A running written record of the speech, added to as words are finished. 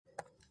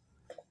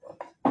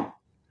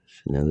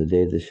Another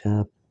day at the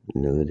shop,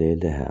 another day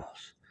at the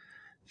house.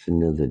 It's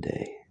another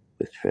day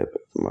with Trevor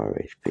from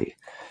RHP.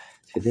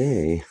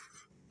 Today,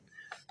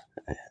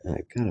 I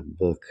got a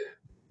book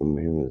from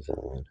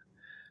Amazon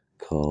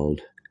called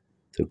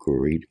The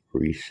Great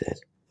Reset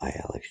by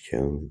Alex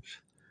Jones.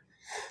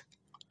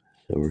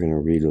 So we're going to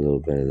read a little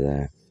bit of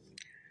that.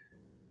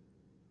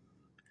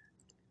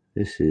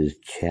 This is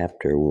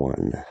Chapter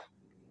 1.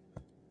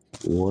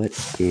 What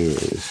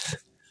is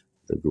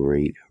the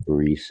Great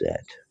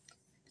Reset?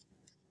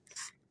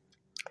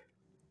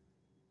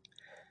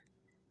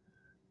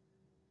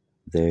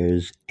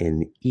 There's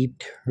an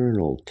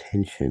eternal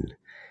tension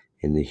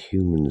in the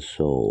human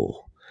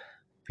soul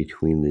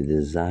between the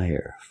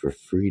desire for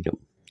freedom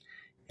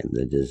and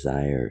the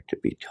desire to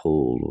be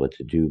told what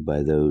to do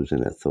by those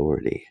in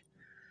authority.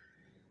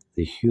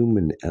 The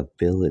human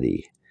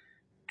ability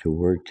to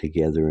work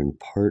together in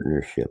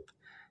partnership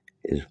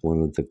is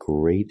one of the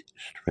great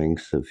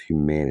strengths of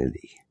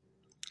humanity,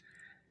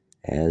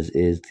 as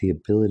is the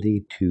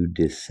ability to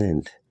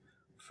dissent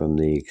from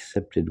the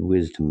accepted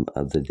wisdom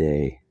of the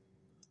day.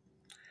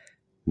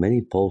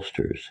 Many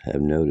pollsters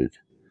have noted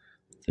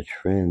the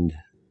trend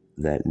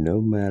that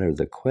no matter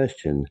the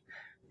question,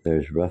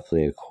 there's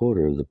roughly a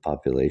quarter of the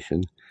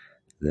population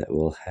that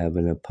will have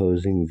an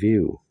opposing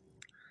view.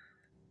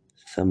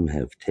 Some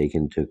have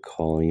taken to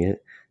calling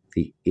it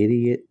the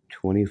idiot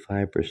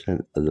 25%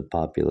 of the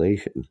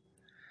population,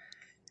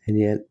 and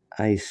yet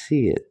I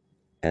see it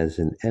as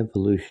an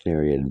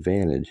evolutionary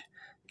advantage,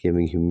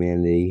 giving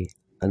humanity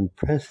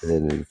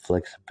unprecedented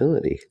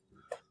flexibility.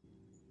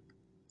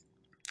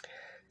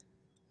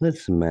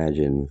 Let's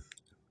imagine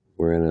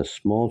we're in a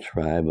small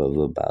tribe of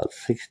about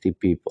 60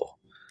 people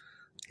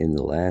in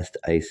the last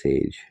ice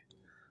age.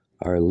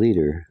 Our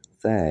leader,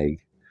 Thag,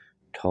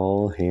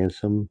 tall,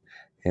 handsome,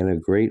 and a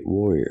great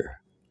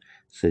warrior,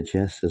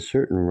 suggests a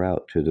certain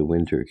route to the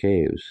winter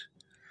caves.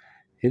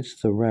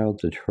 It's the route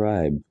the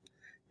tribe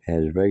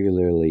has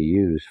regularly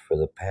used for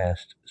the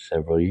past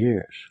several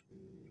years.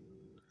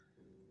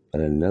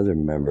 But another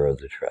member of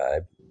the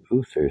tribe,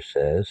 Uther,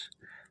 says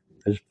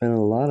there's been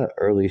a lot of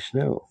early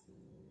snow.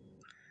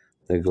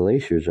 The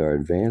glaciers are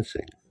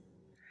advancing,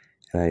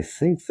 and I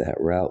think that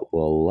route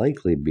will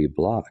likely be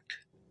blocked.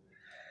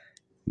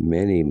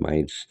 Many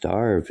might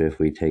starve if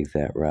we take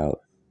that route.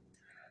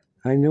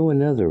 I know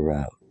another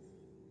route.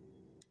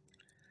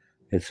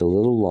 It's a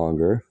little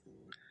longer,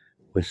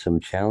 with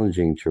some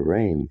challenging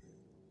terrain,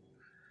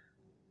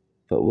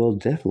 but we'll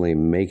definitely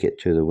make it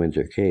to the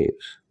winter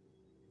caves.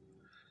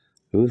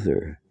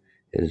 Uther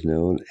is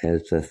known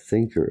as the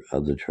thinker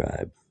of the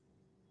tribe.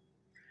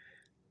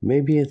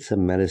 Maybe it's a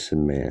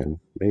medicine man.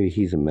 Maybe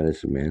he's a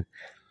medicine man.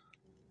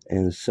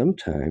 And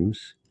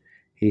sometimes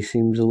he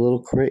seems a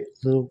little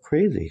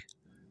crazy.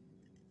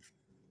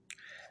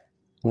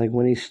 Like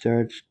when he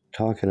starts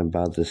talking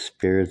about the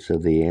spirits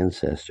of the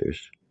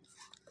ancestors.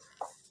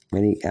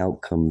 Many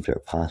outcomes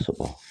are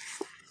possible.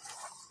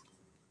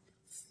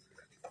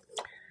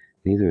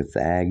 Neither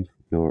Thag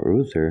nor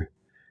Uther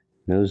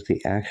knows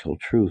the actual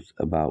truth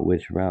about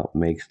which route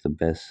makes the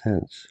best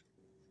sense.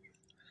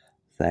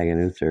 Thag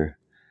and Uther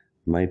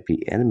might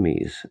be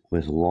enemies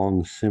with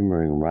long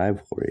simmering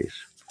rivalries.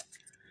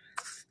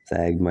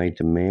 Thag might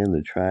demand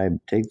the tribe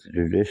take the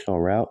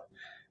traditional route,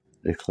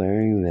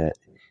 declaring that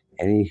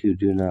any who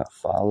do not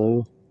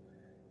follow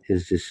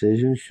his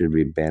decision should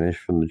be banished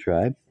from the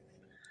tribe.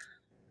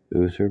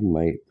 Uther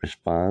might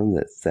respond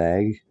that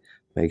Thag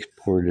makes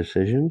poor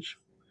decisions,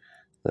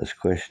 thus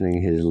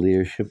questioning his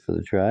leadership of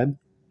the tribe.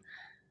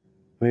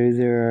 Maybe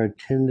there are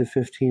 10 to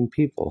 15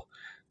 people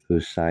who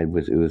side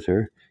with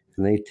Uther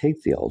and they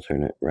take the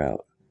alternate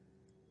route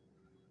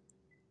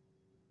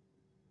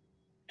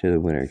to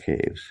the winter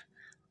caves.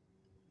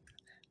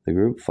 The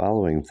group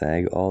following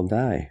Thag all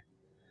die,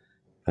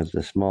 but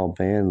the small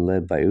band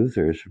led by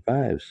Uther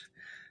survives.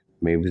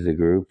 Maybe the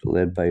group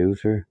led by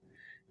Uther,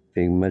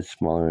 being much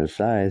smaller in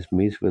size,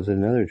 meets with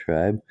another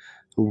tribe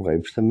who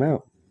wipes them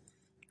out.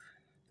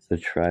 The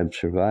tribe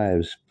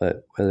survives,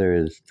 but whether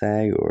it's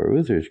Thag or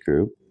Uther's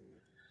group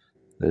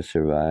that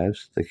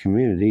survives, the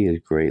community is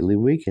greatly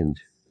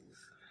weakened.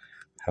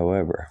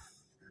 However,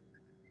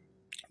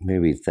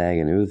 maybe Thag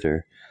and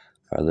Uther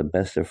are the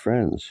best of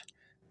friends,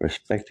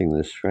 respecting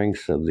the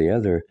strengths of the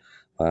other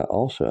while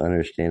also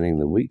understanding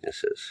the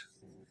weaknesses.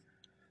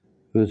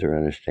 Uther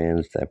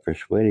understands that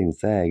persuading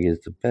Thag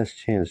is the best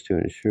chance to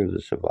ensure the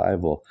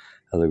survival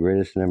of the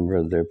greatest number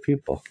of their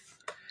people,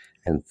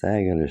 and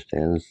Thag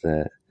understands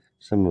that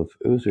some of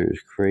Uther's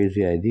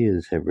crazy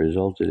ideas have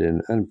resulted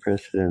in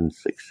unprecedented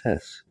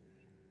success.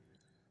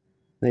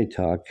 They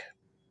talk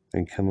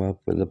and come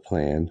up with a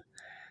plan.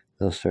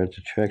 They'll start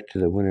the trek to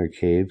the winter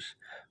caves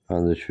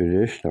on the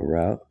traditional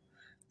route,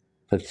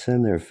 but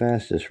send their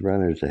fastest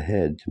runners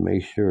ahead to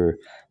make sure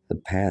the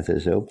path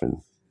is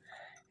open.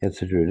 If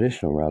the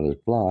traditional route is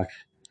blocked,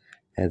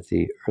 at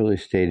the early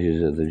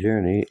stages of the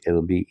journey,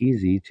 it'll be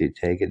easy to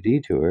take a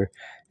detour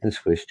and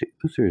switch to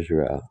Uther's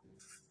route.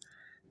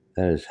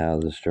 That is how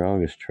the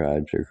strongest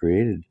tribes are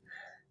created,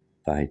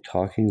 by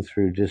talking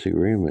through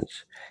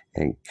disagreements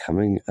and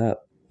coming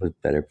up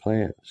with better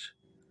plans.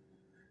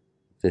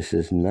 This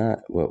is not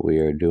what we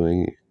are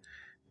doing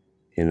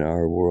in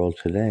our world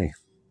today.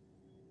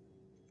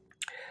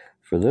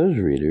 For those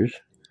readers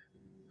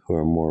who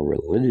are more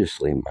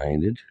religiously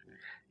minded,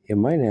 you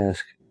might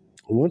ask,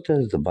 what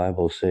does the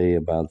Bible say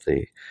about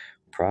the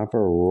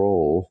proper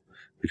role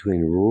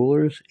between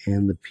rulers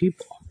and the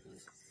people?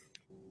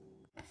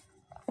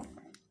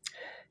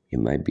 You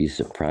might be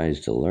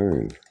surprised to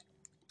learn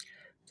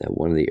that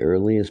one of the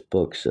earliest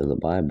books of the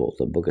Bible,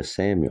 the book of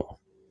Samuel,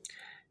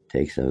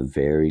 takes a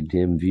very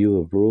dim view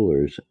of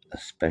rulers,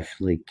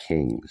 especially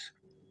kings.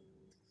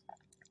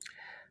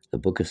 The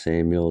book of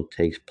Samuel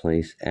takes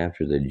place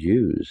after the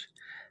Jews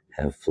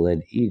have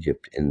fled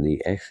Egypt in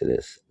the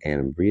Exodus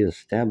and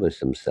reestablished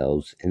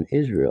themselves in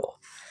Israel.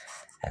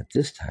 At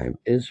this time,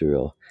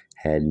 Israel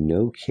had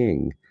no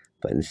king,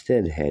 but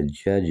instead had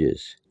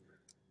judges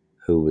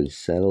who would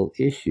settle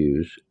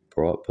issues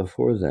brought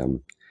before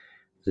them.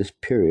 This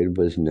period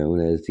was known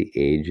as the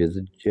Age of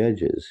the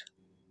Judges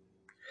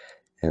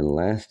and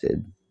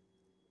lasted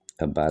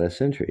about a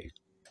century.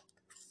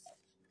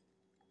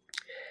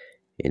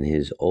 In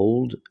his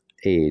old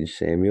age,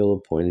 Samuel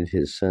appointed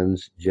his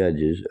sons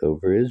judges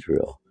over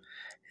Israel.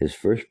 His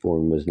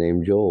firstborn was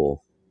named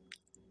Joel.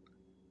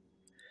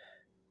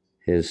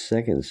 His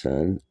second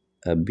son,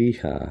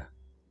 Abijah.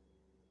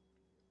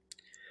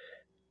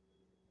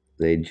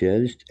 They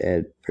judged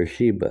at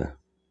Beersheba.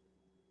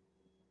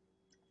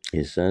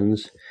 His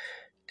sons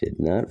did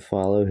not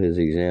follow his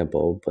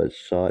example, but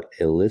sought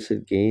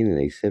illicit gain and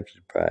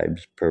accepted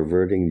bribes,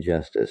 perverting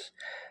justice.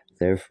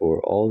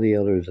 Therefore, all the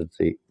elders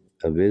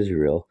of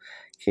Israel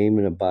came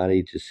in a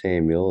body to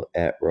Samuel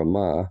at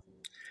Ramah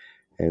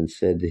and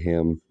said to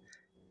him,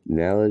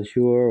 "Now that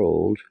you are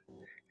old,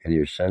 and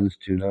your sons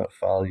do not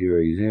follow your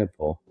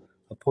example,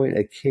 appoint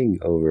a king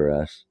over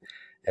us,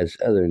 as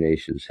other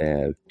nations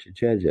have, to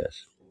judge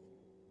us."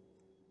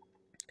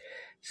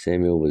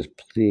 Samuel was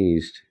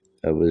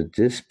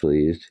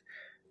displeased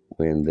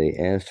when they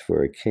asked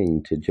for a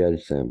king to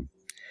judge them.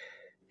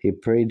 He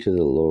prayed to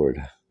the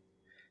Lord,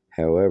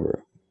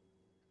 however,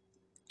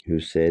 who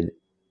said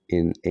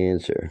in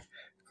answer,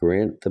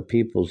 "Grant the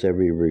people's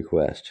every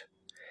request.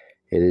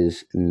 It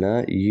is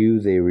not you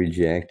they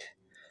reject.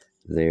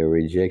 They are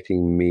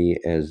rejecting me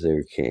as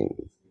their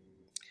king,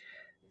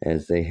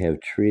 as they have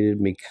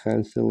treated me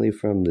constantly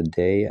from the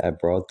day I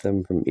brought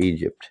them from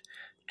Egypt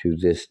to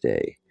this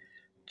day,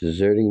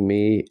 deserting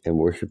me and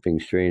worshiping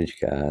strange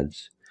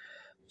gods.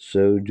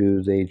 So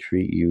do they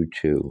treat you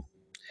too.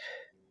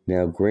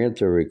 Now grant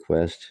their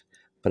request,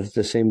 but at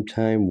the same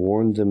time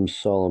warn them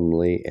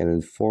solemnly and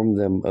inform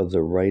them of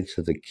the rights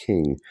of the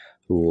king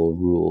who will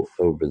rule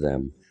over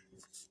them."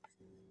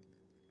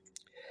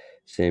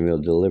 Samuel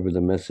delivered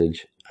the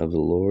message of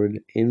the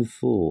Lord in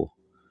full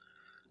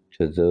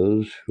to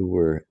those who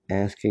were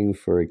asking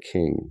for a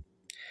king.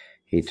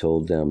 He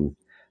told them,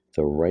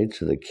 "The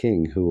rights of the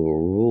king who will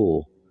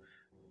rule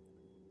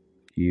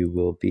you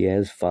will be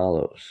as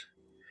follows.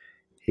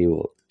 He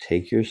will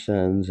take your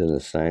sons and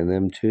assign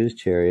them to his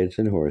chariots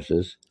and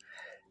horses,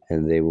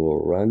 and they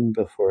will run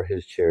before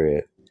his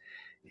chariot.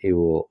 He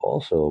will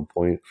also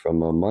appoint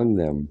from among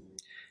them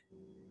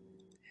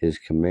his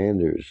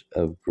commanders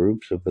of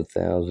groups of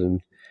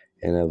 1,000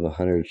 and of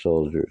 100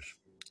 soldiers.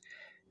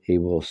 He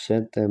will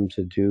set them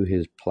to do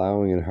his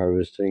plowing and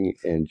harvesting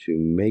and to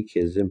make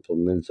his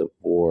implements of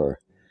war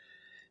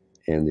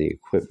and the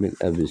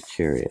equipment of his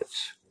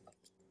chariots.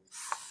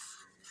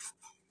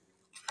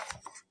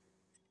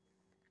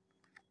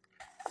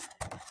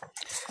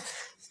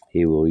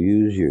 He will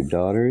use your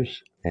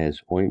daughters as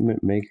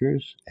ointment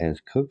makers,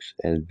 as cooks,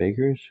 as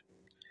bakers.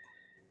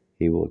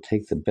 He will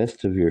take the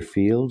best of your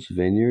fields,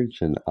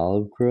 vineyards, and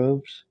olive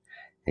groves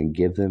and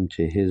give them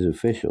to his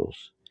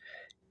officials.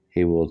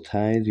 He will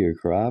tithe your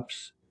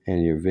crops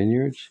and your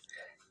vineyards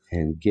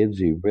and give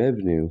the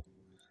revenue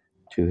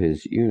to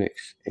his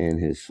eunuchs and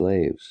his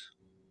slaves.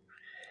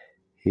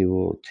 He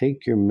will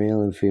take your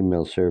male and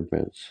female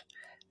servants,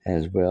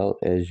 as well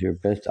as your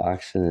best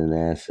oxen and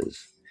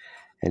asses,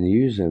 and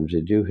use them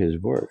to do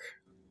his work.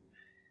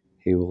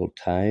 He will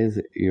tithe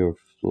your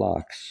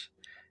flocks,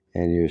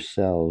 and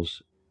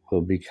yourselves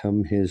will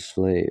become his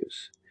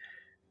slaves.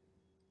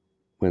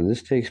 When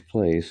this takes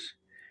place,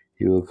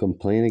 you will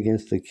complain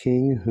against the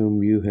king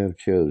whom you have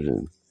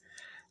chosen,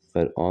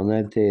 but on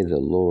that day the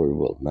Lord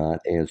will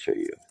not answer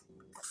you."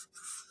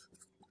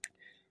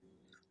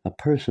 A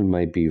person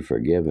might be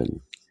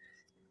forgiven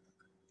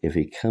if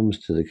he comes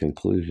to the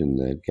conclusion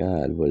that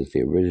God was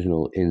the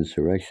original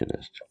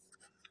insurrectionist.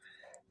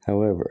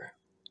 However,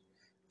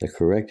 the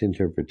correct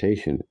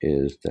interpretation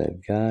is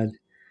that God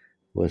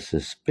was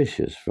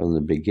suspicious from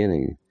the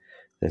beginning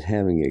that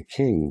having a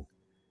king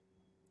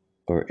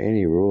or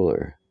any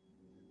ruler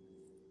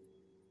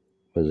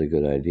was a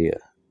good idea,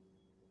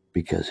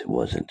 because it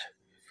wasn't.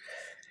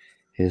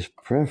 His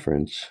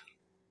preference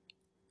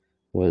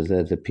was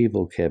that the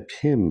people kept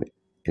him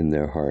in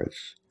their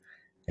hearts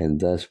and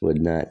thus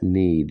would not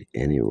need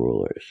any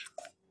rulers.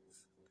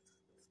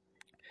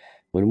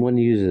 When one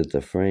uses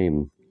the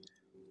frame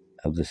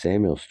of the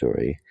Samuel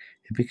story,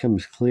 it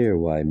becomes clear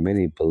why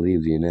many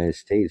believe the United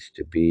States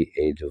to be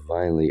a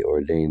divinely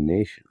ordained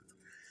nation.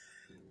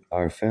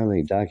 Our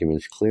founding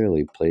documents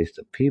clearly place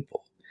the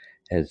people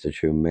as the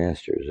true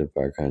masters of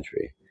our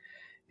country.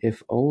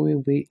 If only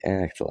we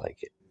act like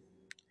it.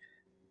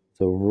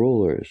 The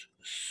rulers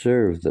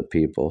serve the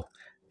people,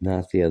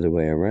 not the other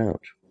way around.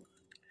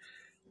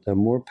 The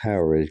more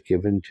power is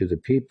given to the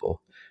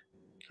people,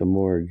 the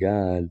more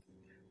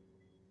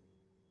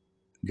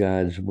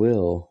God's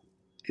will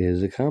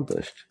is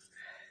accomplished.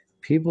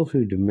 People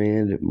who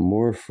demand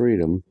more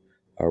freedom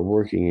are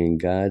working in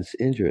God's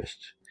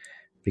interest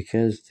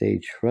because they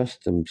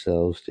trust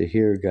themselves to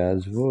hear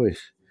God's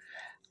voice.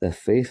 The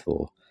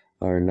faithful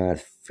are not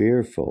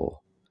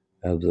fearful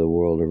of the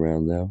world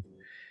around them.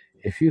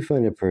 If you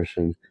find a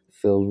person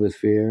filled with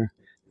fear,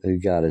 then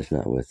God is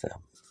not with them.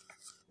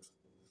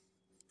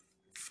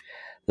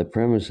 The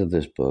premise of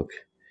this book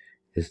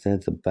is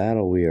that the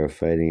battle we are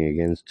fighting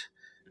against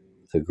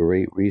the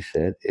Great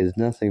Reset is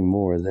nothing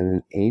more than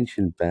an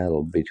ancient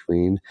battle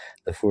between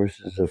the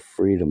forces of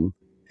freedom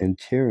and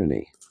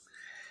tyranny.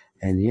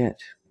 And yet,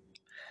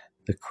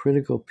 the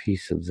critical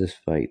piece of this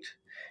fight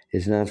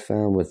is not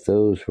found with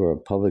those who are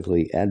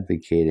publicly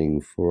advocating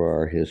for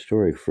our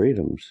historic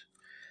freedoms,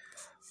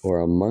 or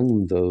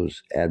among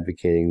those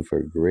advocating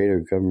for greater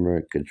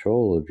government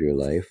control of your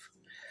life.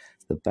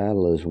 The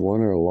battle is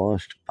won or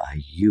lost by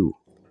you,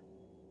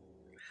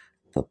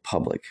 the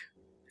public,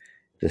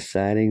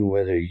 deciding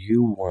whether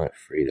you want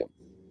freedom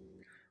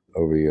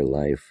over your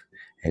life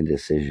and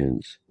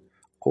decisions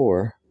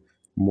or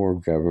more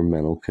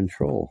governmental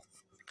control.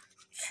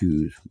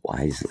 Choose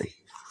wisely.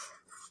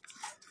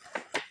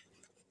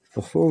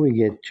 Before we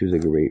get to the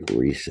Great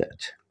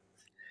Reset,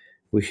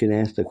 we should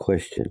ask the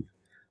question,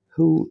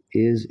 who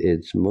is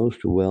its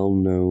most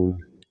well-known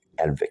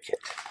advocate?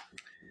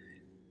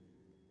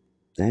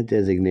 That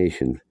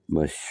designation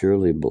must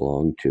surely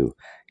belong to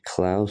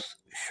Klaus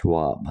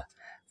Schwab,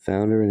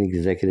 founder and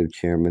executive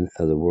chairman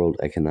of the World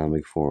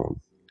Economic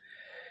Forum.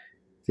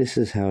 This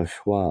is how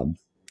Schwab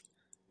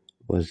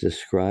was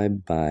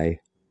described by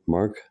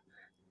Mark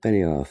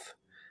Benioff,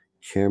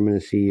 chairman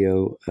and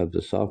CEO of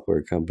the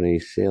software company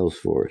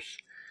Salesforce,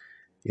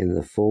 in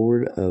the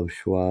foreword of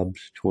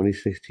Schwab's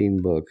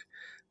 2016 book,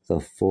 The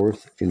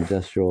Fourth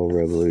Industrial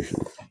Revolution.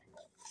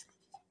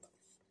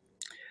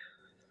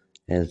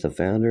 As the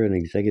founder and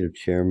executive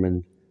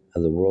chairman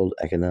of the World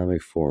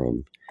Economic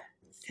Forum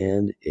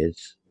and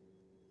its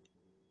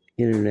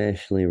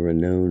internationally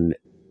renowned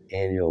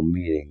annual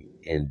meeting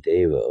in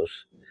Davos,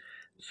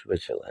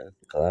 Switzerland,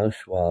 Klaus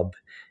Schwab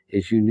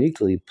is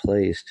uniquely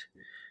placed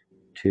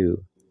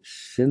to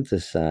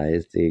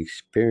synthesize the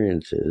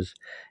experiences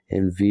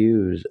and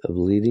views of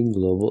leading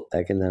global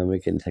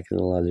economic and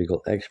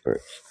technological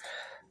experts,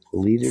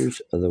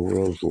 leaders of the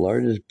world's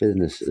largest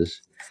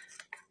businesses,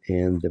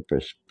 and the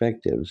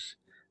perspectives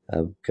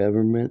of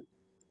government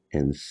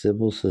and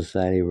civil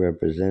society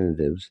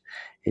representatives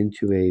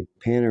into a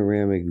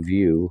panoramic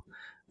view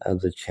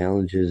of the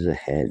challenges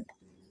ahead.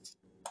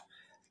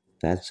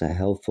 That's a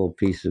helpful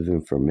piece of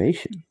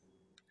information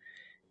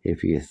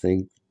if you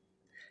think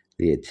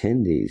the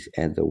attendees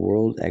at the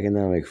World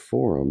Economic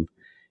Forum,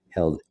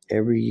 held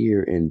every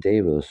year in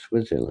Davos,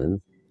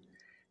 Switzerland,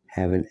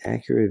 have an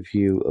accurate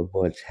view of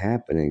what's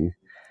happening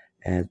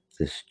at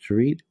the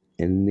street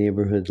and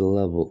neighborhood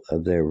level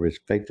of their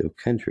respective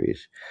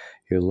countries.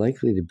 You're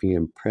likely to be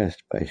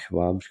impressed by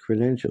Schwab's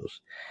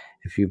credentials.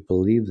 If you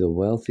believe the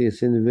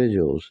wealthiest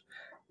individuals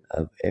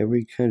of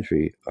every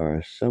country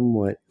are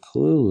somewhat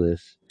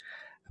clueless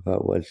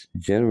about what's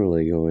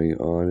generally going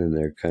on in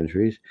their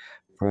countries,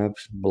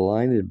 perhaps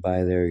blinded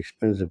by their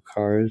expensive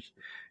cars,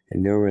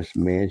 enormous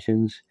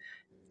mansions,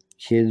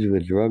 kids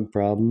with drug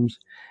problems,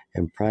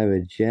 and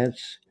private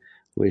jets,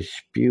 which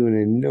spew an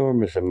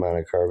enormous amount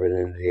of carbon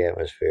into the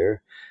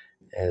atmosphere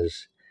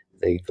as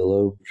they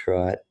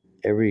globe-trot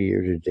every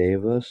year to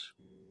Davos,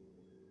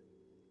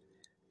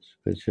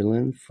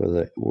 Switzerland, for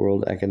the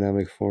World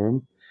Economic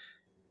Forum,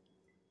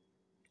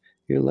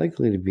 you're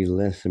likely to be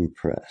less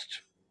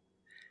impressed.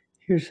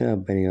 Here's how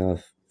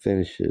Benioff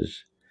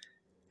finishes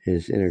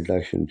his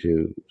introduction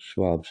to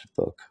Schwab's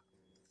book.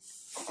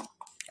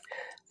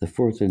 The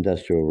Fourth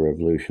Industrial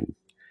Revolution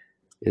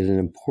is an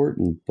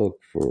important book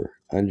for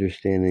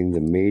understanding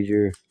the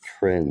major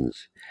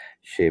trends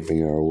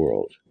shaping our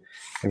world.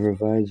 It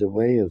provides a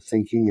way of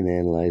thinking and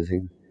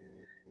analyzing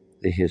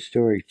the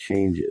historic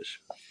changes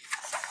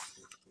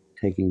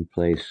taking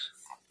place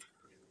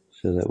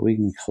so that we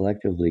can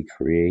collectively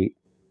create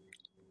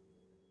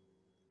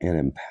an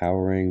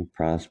empowering,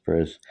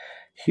 prosperous,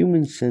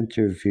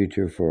 human-centered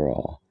future for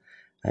all.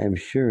 I am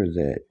sure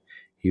that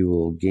you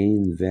will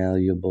gain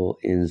valuable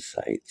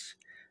insights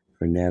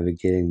for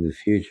navigating the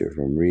future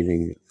from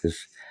reading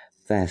this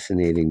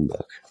fascinating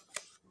book.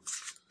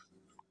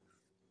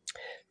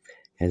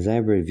 As I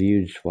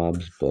reviewed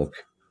Schwab's book,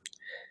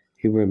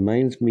 he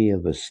reminds me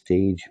of a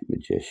stage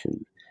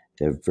magician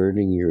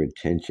diverting your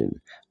attention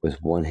with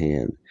one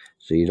hand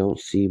so you don't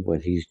see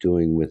what he's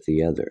doing with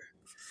the other.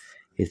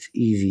 It's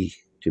easy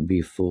to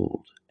be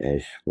fooled,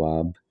 as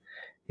Schwab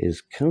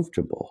is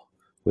comfortable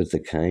with the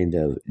kind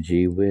of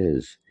gee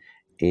whiz,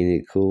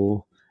 ain't it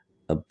cool,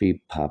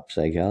 upbeat pop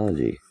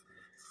psychology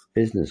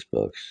business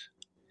books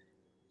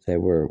that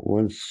were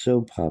once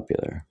so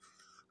popular.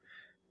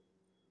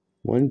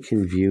 One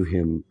can view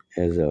him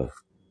as a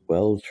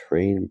well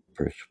trained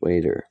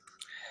persuader,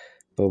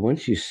 but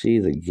once you see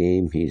the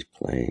game he's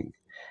playing,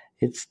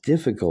 it's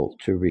difficult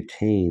to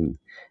retain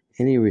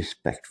any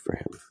respect for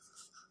him.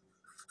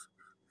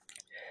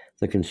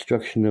 The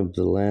construction of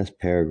the last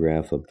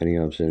paragraph of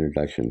Benioff's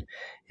introduction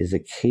is a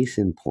case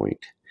in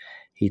point.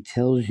 He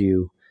tells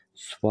you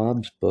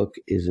Schwab's book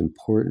is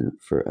important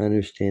for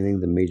understanding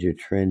the major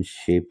trends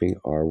shaping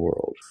our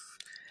world,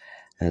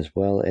 as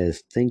well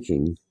as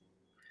thinking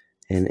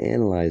and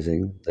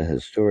analyzing the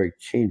historic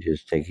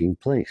changes taking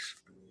place.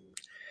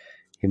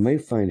 You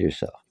might find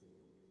yourself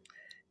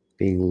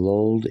being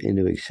lulled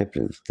into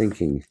acceptance,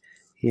 thinking,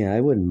 yeah,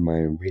 I wouldn't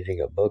mind reading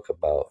a book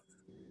about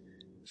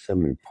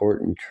some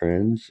important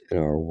trends in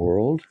our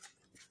world.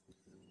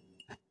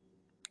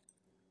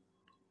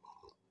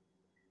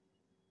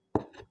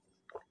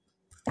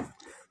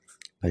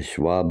 But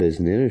Schwab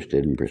isn't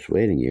interested in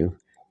persuading you.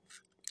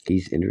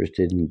 He's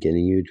interested in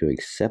getting you to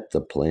accept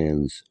the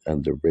plans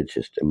of the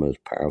richest and most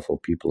powerful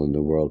people in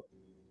the world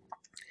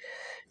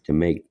to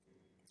make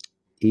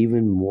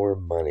even more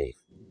money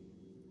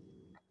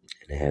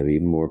and have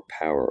even more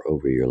power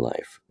over your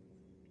life.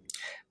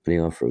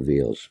 Benioff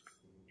reveals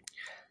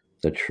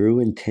the true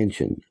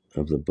intention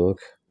of the book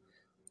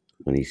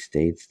when he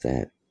states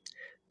that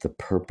the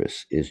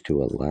purpose is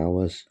to allow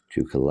us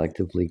to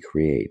collectively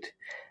create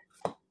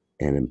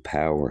an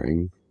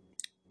empowering,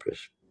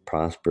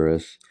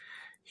 prosperous,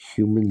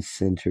 human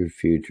centered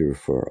future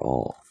for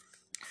all.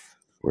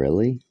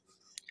 Really?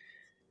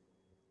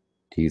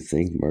 Do you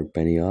think Mark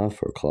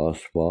Benioff or Klaus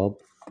Schwab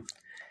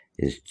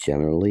is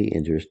generally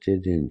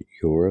interested in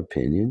your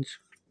opinions?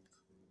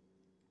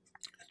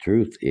 The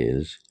truth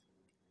is,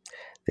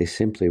 they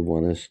simply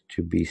want us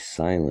to be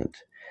silent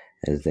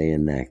as they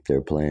enact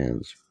their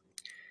plans.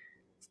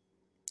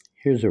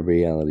 Here's a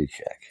reality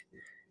check.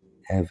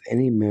 Have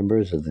any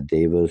members of the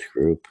Davos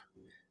group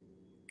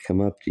come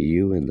up to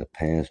you in the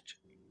past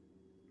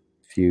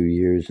few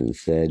years and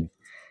said,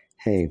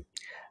 hey,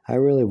 I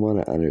really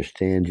want to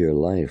understand your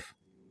life.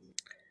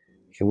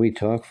 Can we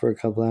talk for a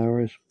couple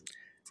hours?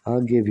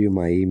 I'll give you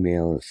my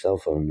email and cell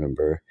phone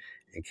number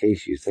in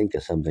case you think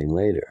of something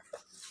later.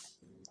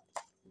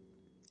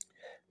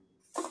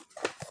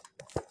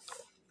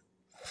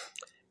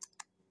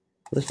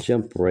 Let's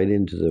jump right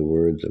into the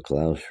words of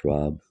Klaus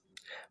Schwab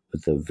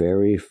with the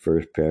very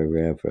first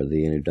paragraph of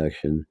the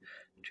introduction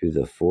to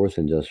the Fourth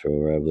Industrial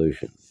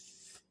Revolution.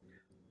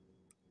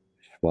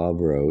 Schwab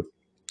wrote,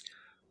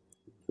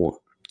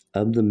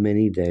 of the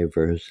many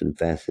diverse and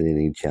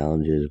fascinating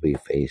challenges we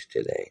face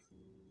today,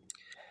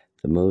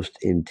 the most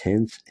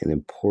intense and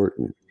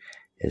important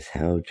is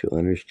how to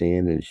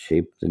understand and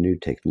shape the new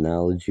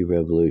technology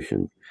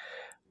revolution,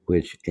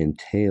 which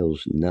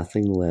entails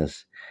nothing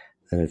less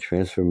than a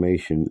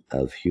transformation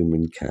of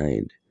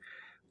humankind.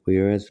 We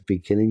are at the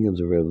beginning of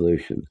the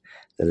revolution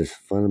that is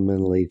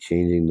fundamentally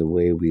changing the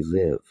way we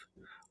live,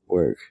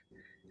 work,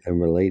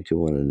 and relate to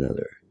one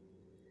another.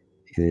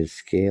 In its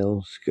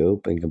scale,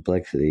 scope, and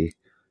complexity,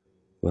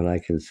 what I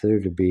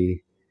consider to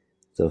be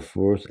the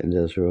Fourth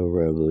Industrial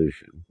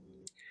Revolution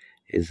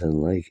is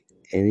unlike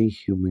anything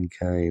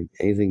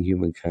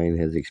humankind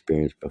has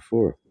experienced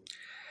before.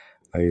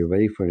 Are you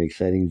ready for an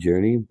exciting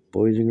journey,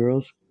 boys and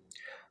girls?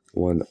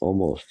 One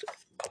almost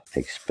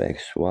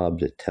expects Schwab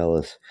to tell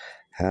us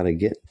how to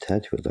get in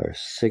touch with our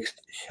sixth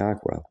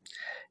chakra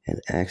and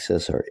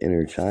access our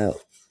inner child.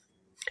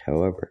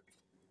 However,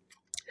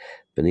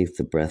 beneath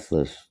the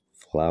breathless,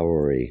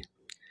 flowery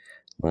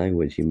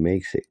language, he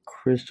makes it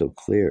crystal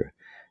clear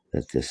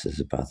that this is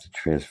about the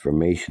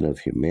transformation of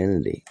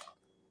humanity.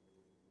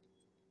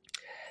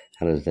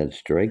 How does that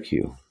strike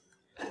you?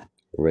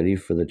 Ready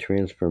for the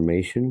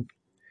transformation?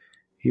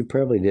 You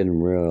probably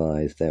didn't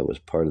realize that was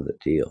part of the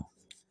deal.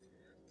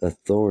 The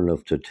thorn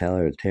of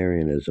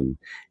totalitarianism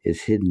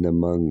is hidden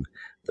among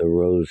the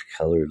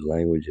rose-colored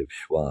language of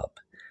Schwab.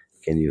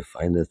 Can you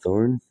find the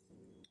thorn?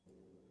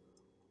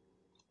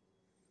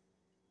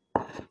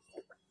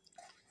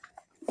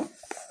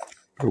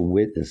 We're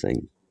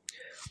witnessing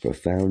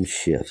profound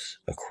shifts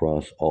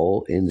across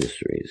all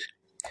industries,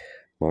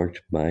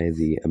 marked by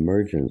the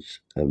emergence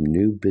of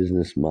new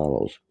business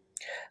models,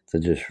 the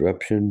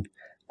disruption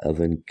of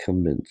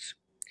incumbents,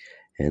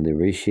 and the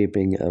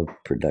reshaping of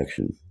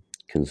production,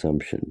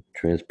 consumption,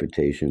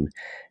 transportation,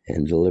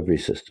 and delivery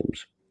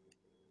systems.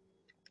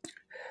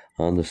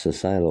 On the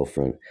societal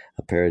front,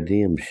 a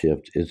paradigm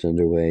shift is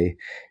underway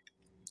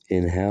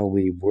in how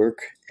we work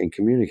and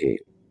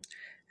communicate,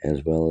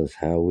 as well as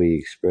how we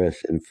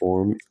express,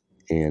 inform,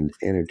 and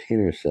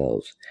entertain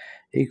ourselves.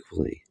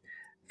 Equally,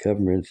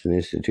 governments and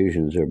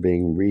institutions are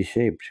being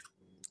reshaped,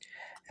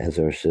 as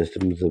are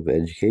systems of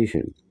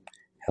education,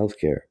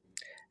 healthcare,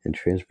 and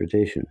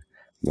transportation,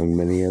 among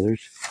many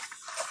others.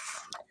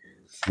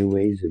 New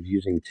ways of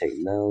using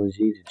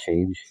technology to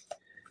change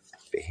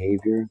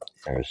behavior,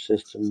 our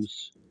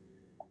systems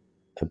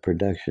of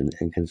production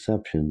and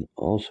consumption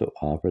also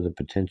offer the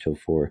potential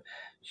for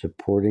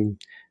supporting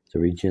the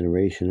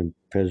regeneration and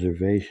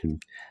preservation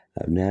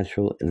of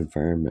natural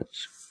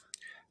environments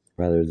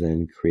rather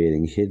than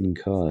creating hidden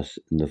costs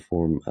in the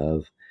form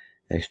of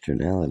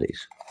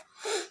externalities.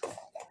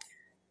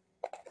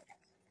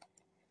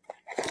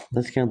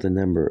 Let's count the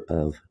number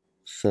of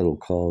subtle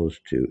calls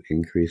to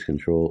increase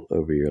control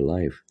over your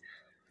life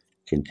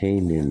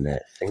contained in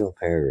that single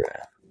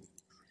paragraph.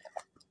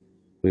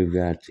 We've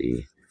got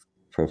the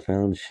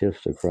profound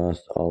shifts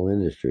across all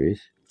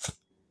industries,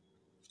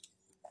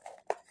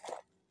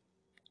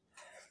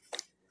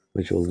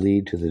 which will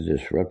lead to the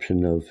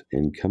disruption of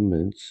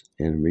incumbents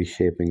and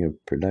reshaping of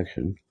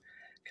production,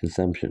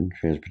 consumption,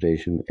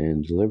 transportation,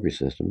 and delivery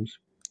systems.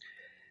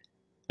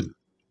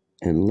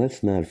 And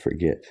let's not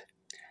forget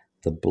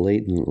the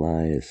blatant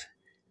lies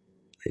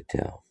they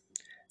tell,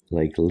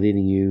 like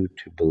leading you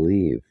to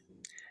believe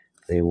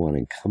they want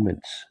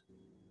incumbents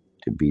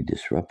to be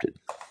disrupted.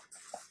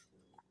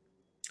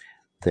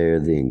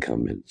 They're the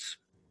incumbents.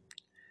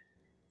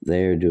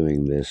 They're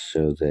doing this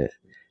so that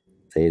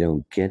they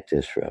don't get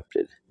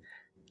disrupted.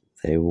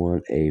 They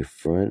want a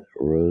front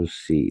row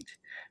seat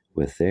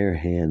with their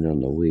hand on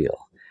the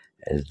wheel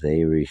as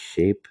they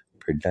reshape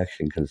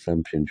production,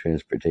 consumption,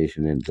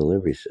 transportation, and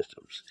delivery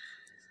systems.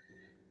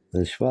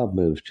 Then Schwab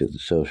moves to the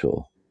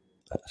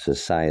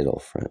societal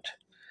front,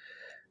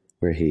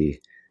 where he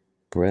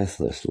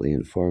breathlessly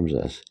informs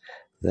us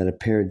that a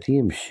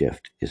paradigm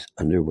shift is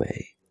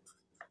underway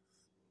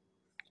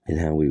in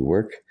how we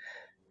work,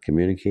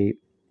 communicate,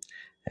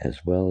 as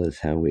well as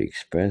how we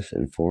express,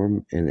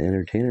 inform, and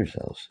entertain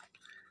ourselves.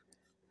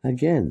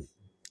 Again,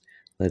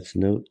 let's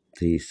note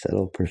the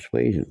subtle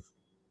persuasion.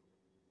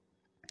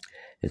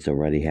 It's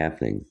already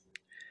happening.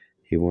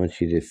 He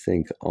wants you to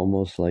think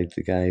almost like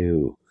the guy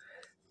who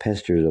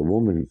pesters a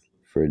woman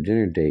for a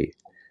dinner date.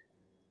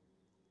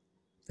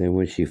 Then,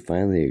 when she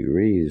finally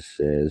agrees,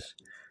 says,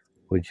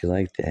 "Would you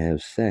like to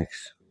have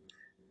sex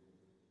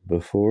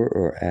before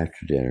or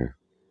after dinner?"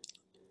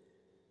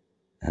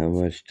 How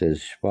much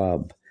does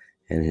Schwab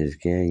and his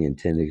gang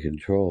intend to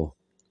control?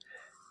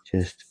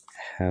 Just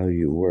how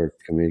you work,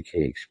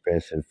 communicate,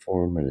 express,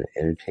 inform, and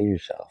entertain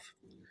yourself.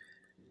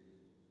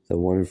 The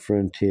one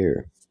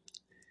frontier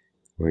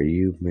where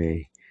you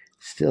may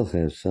still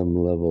have some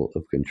level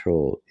of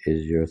control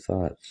is your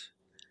thoughts.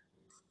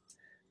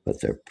 But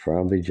they're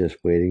probably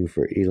just waiting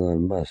for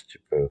Elon Musk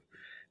to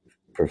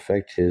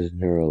perfect his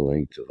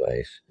Neuralink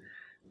device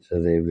so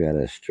they've got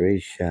a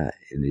straight shot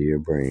into your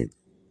brain.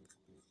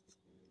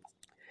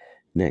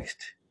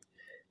 Next,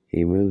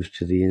 he moves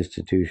to the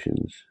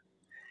institutions.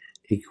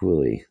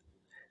 Equally,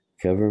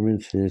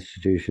 governments and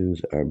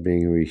institutions are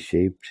being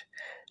reshaped,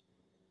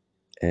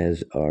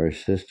 as are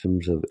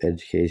systems of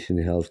education,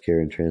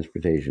 healthcare, and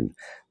transportation,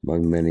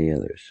 among many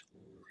others.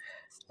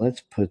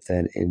 Let's put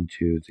that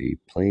into the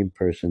plain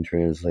person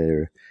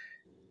translator,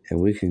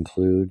 and we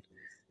conclude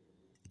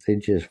they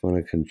just want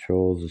to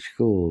control the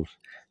schools,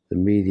 the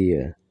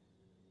media,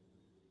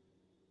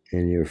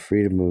 and your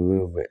freedom of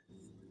movement.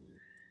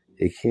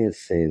 You can't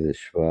say that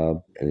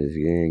Schwab and his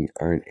gang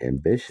aren't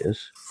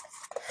ambitious.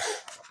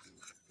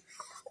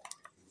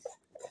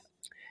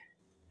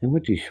 And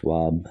what do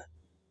Schwab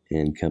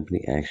and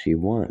company actually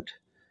want?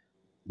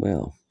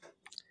 Well,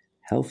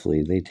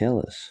 helpfully they tell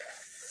us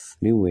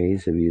new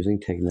ways of using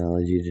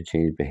technology to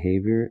change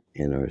behavior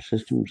in our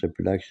systems of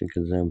production,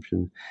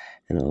 consumption,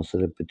 and also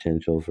the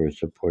potential for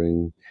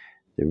supporting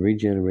the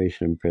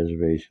regeneration and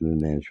preservation of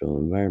natural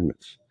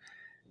environments.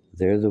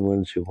 They're the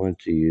ones who want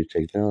to use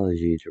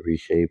technology to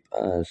reshape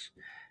us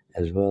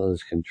as well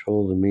as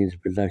control the means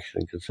of production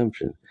and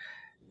consumption.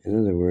 In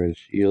other words,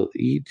 you'll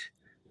eat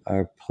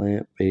our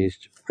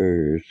plant-based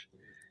burgers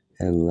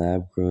and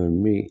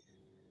lab-grown meat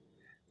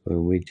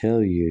when we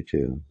tell you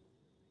to.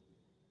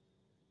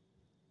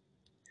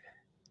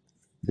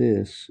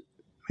 This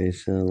may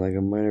sound like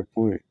a minor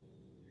point,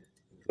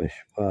 but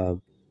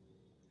Schwab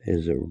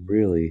is a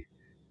really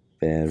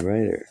bad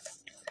writer.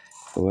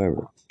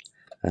 However,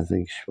 I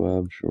think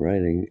Schwab's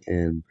writing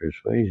and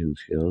persuasion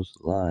skills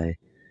lie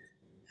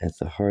at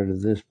the heart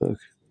of this book.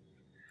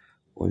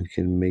 One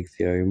can make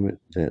the argument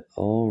that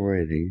all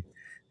writing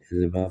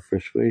is about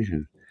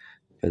persuasion,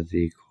 but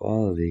the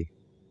quality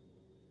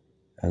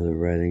of the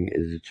writing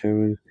is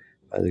determined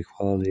by the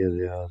quality of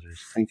the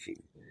author's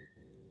thinking.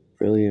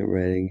 Brilliant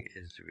writing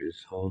is the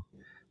result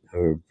of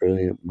a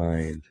brilliant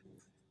mind.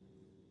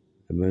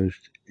 The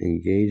most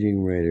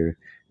engaging writer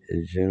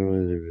is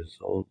generally the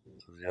result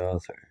of the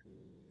author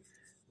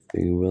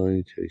being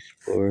willing to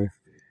explore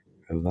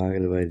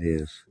provocative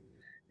ideas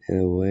in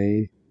a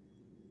way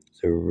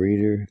the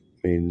reader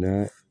may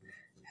not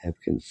have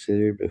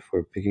considered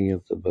before picking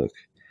up the book.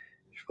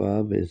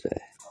 Schwab is a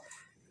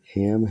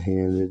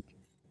ham-handed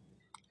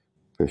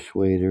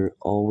persuader,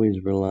 always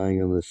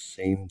relying on the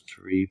same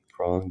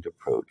three-pronged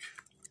approach.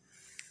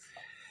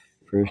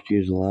 First,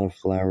 use a lot of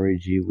flowery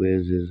gee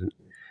whiz,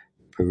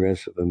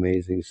 progressive,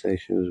 amazing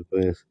sections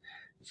with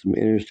some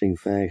interesting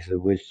facts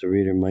of which the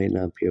reader might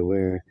not be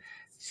aware.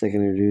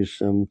 Second, introduce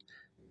some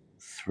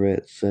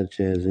threats such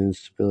as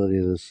instability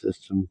of the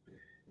system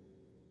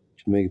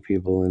to make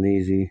people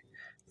uneasy.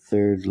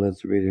 Third, let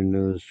the reader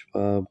know that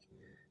Schwab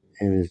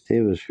and his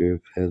Davis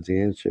group have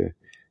the answer.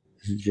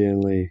 This is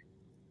generally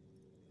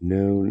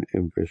known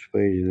in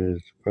persuasion as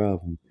the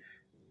problem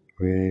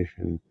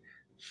reaction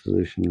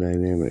solution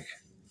dynamic.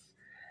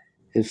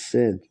 It's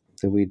said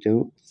that we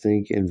don't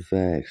think in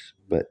facts,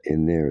 but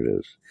in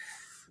narratives.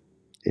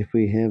 If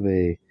we have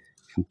a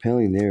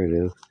compelling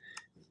narrative,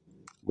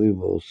 we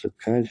will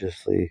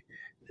subconsciously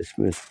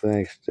dismiss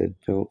facts that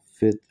don't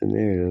fit the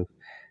narrative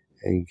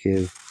and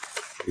give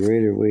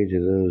greater weight to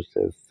those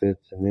that fit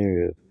the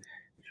narrative.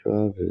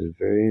 Schwab is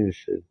very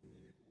interested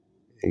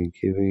in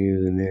giving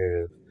you the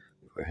narrative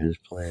for his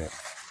plan.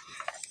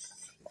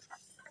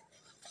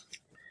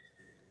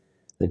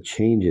 The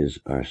changes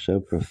are so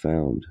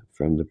profound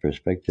from the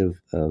perspective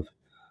of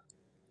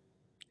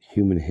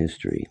human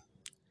history.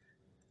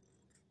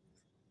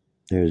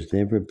 There has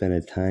never been a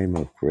time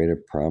of greater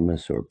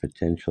promise or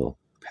potential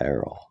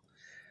peril.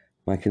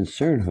 My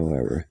concern,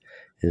 however,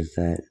 is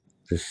that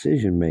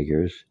decision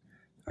makers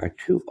are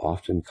too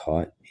often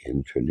caught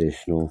in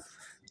traditional,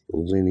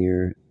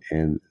 linear,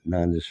 and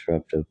non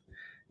disruptive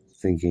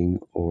thinking,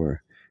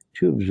 or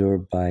too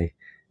absorbed by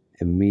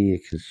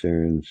immediate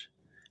concerns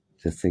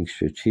to think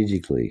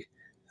strategically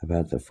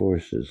about the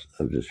forces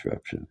of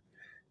disruption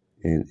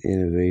and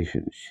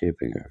innovation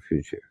shaping our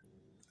future.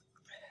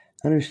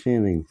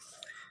 Understanding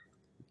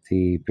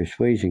the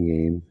persuasion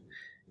game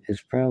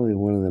is probably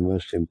one of the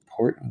most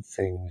important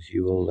things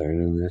you will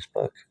learn in this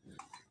book.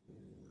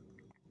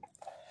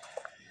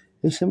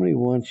 If somebody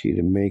wants you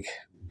to make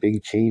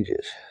big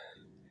changes,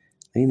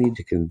 they need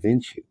to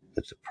convince you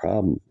that the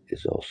problem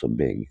is also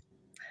big.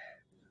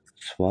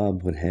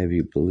 Schwab would have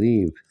you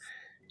believe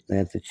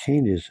that the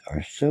changes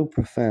are so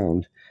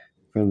profound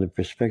from the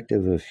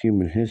perspective of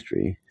human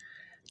history,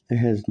 there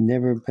has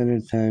never been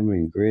a time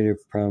in greater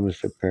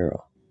promise or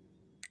peril.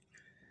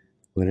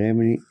 Would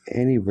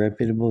any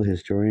reputable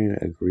historian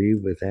agree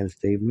with that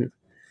statement?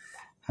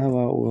 How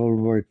about World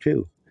War II,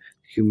 the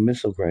Cuban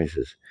Missile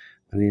Crisis,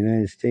 when the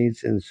United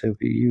States and the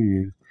Soviet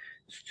Union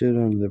stood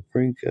on the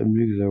brink of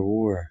nuclear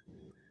war,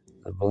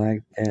 the Black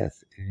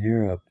Death in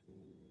Europe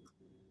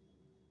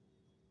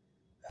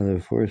of the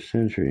 4th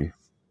century,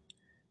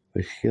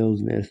 which killed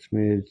an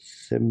estimated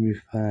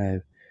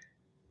 75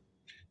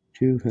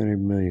 to 200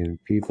 million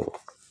people.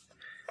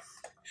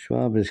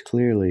 Schwab is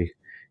clearly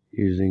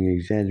using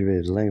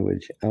exaggerated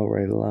language,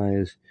 outright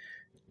lies,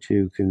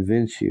 to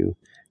convince you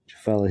to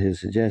follow his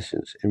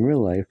suggestions. In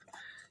real life,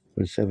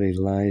 when somebody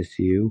lies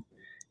to you,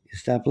 you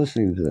stop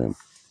listening to them.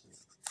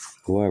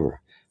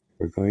 However,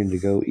 we're going to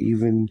go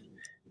even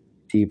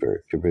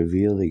deeper to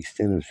reveal the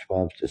extent of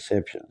Schwab's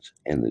deceptions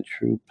and the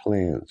true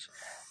plans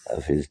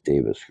of his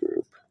Davis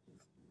group.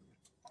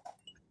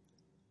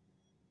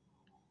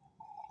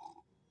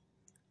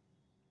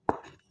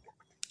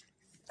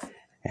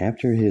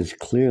 After his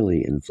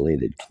clearly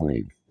inflated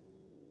claim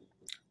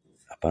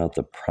about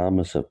the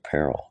promise of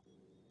peril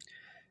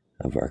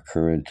of our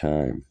current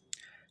time,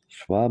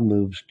 Schwab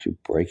moves to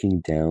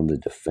breaking down the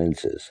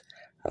defenses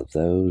of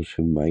those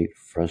who might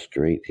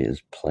frustrate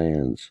his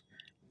plans.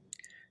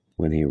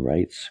 When he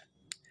writes,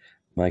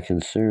 "My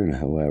concern,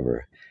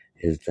 however,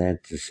 is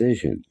that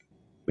decision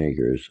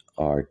makers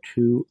are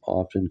too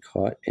often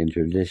caught in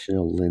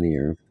traditional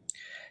linear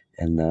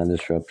and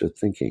non-disruptive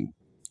thinking,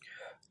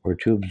 or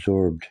too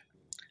absorbed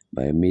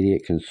by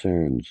immediate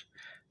concerns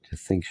to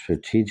think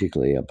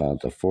strategically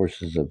about the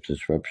forces of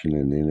disruption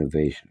and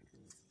innovation."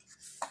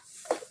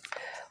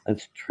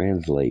 Let's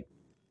translate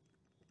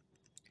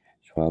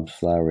Schwab's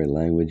flowery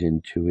language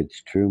into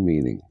its true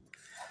meaning.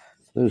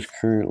 Those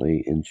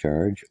currently in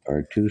charge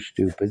are too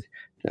stupid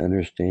to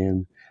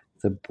understand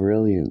the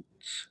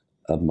brilliance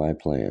of my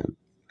plan.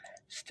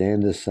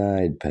 Stand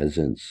aside,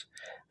 peasants,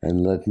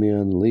 and let me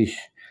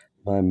unleash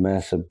my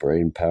massive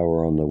brain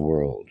power on the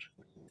world.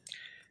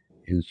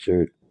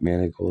 Insert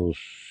Manacle's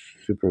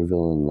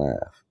supervillain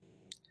laugh.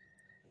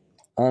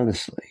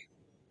 Honestly,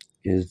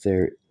 is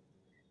there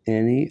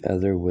any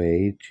other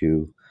way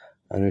to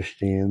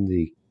understand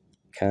the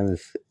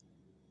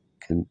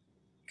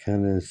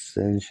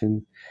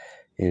condescension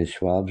in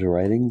Schwab's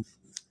writing?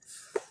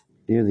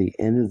 Near the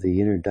end of the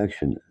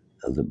introduction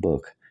of the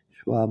book,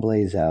 Schwab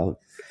lays out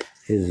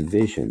his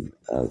vision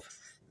of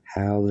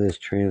how this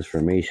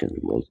transformation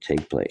will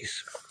take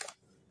place.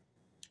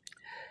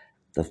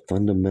 The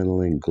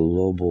fundamental and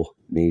global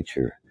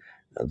nature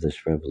of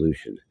this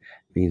revolution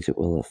means it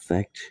will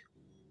affect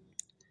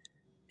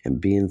and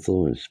be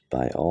influenced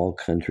by all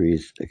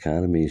countries,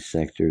 economies,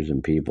 sectors,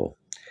 and people.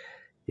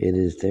 It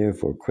is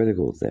therefore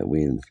critical that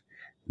we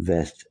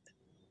invest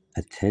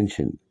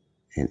attention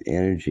and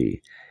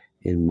energy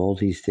in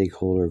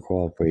multi-stakeholder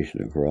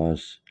cooperation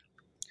across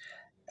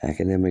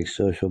academic,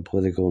 social,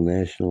 political,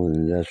 national, and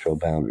industrial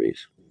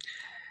boundaries.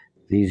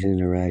 These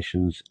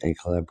interactions and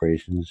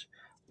collaborations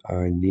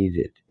are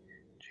needed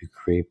to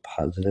create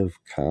positive,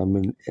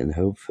 common, and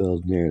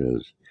hope-filled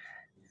narratives,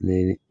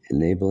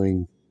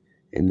 enabling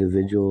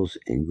individuals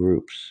and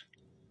groups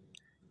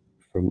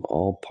from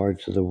all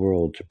parts of the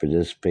world to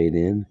participate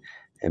in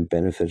and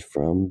benefit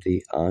from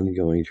the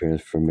ongoing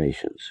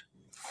transformations.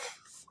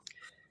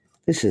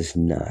 This is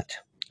not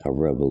a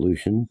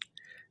revolution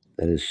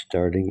that is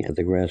starting at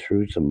the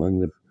grassroots among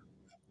the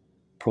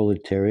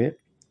proletariat.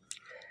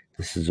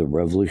 This is a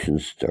revolution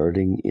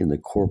starting in the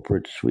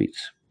corporate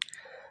suites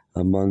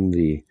among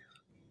the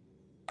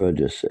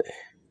bourgeoisie,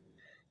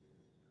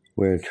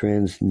 where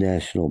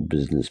transnational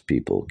business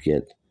people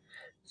get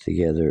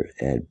together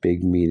at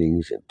big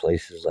meetings in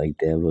places like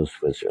Davos,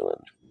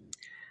 Switzerland.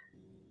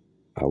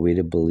 Are we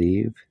to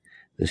believe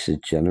this is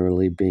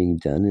generally being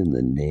done in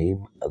the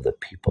name of the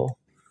people?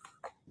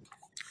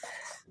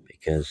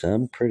 Because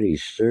I'm pretty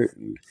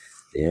certain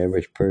the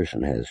average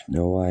person has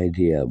no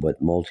idea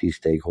what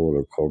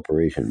multi-stakeholder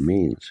corporation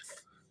means.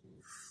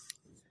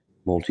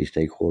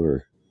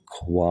 Multi-stakeholder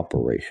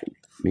cooperation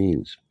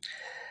means.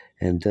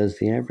 And does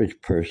the average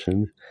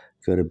person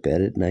go to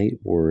bed at night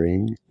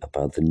worrying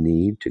about the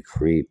need to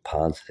create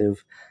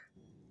positive,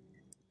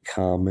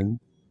 common,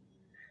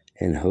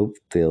 and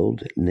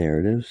hope-filled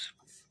narratives?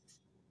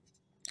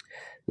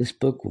 This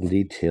book will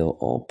detail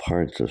all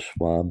parts of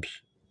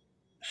Schwab's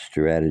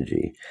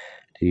strategy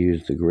to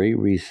use the Great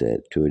Reset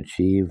to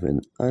achieve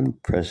an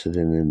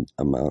unprecedented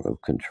amount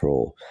of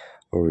control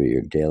over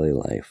your daily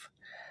life.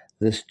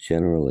 This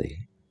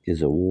generally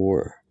is a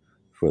war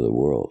for the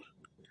world.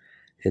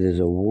 It is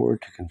a war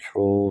to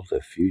control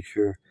the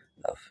future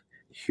of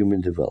human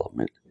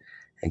development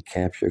and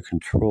capture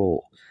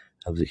control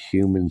of the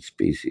human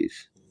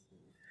species.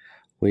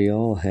 We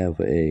all have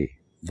a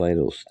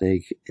vital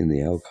stake in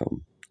the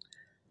outcome.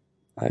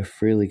 I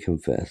freely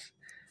confess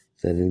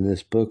that in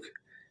this book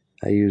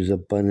I use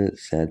abundant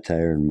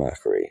satire and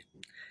mockery,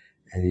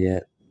 and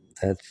yet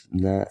that's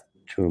not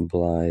to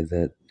imply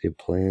that the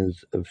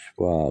plans of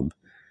Schwab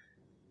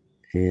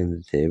and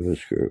the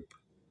Davos Group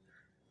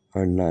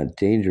are not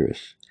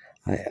dangerous.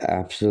 I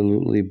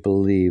absolutely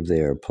believe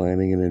they are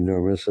planning an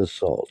enormous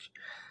assault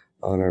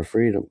on our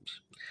freedoms,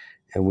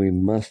 and we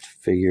must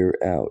figure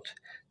out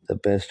the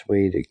best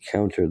way to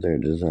counter their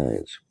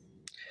designs.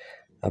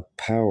 A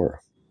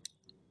power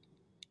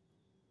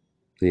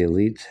the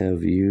elites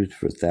have used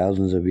for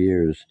thousands of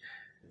years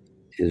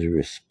is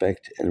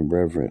respect and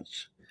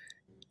reverence.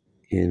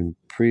 In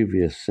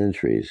previous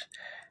centuries,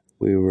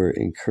 we were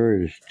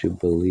encouraged to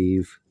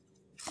believe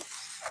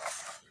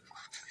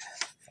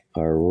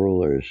our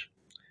rulers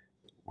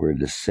were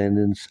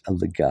descendants of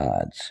the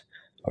gods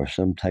or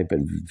some type of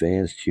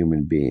advanced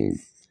human being.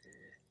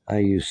 I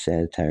use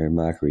satire and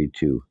mockery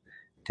to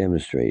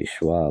demonstrate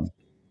Schwab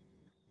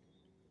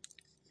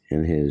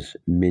and his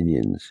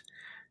minions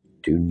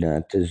do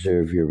not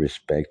deserve your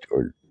respect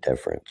or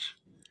deference.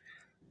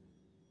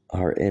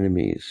 Our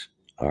enemies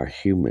are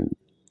human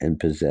and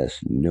possess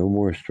no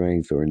more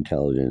strength or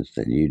intelligence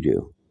than you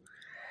do.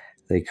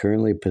 They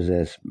currently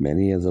possess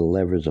many of the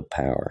levers of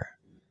power,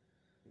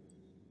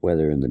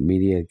 whether in the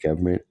media,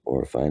 government,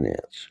 or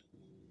finance.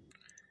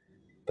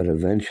 But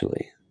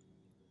eventually,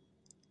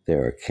 they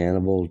are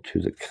accountable to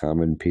the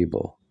common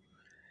people.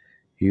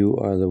 You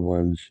are the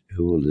ones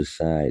who will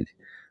decide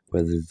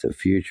whether the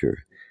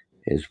future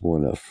is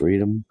one of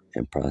freedom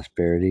and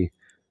prosperity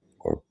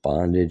or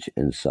bondage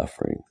and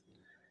suffering.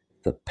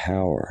 The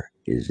power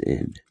is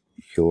in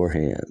your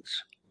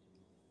hands.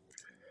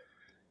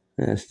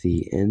 That's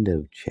the end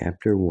of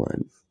chapter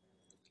 1.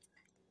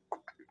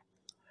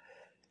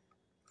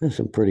 That's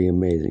some pretty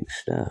amazing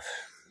stuff.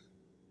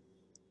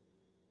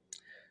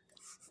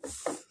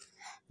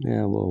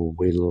 Now we'll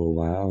wait a little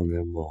while and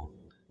then we'll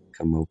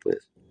come up with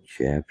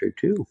chapter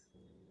 2.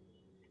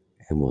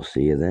 And we'll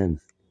see you then.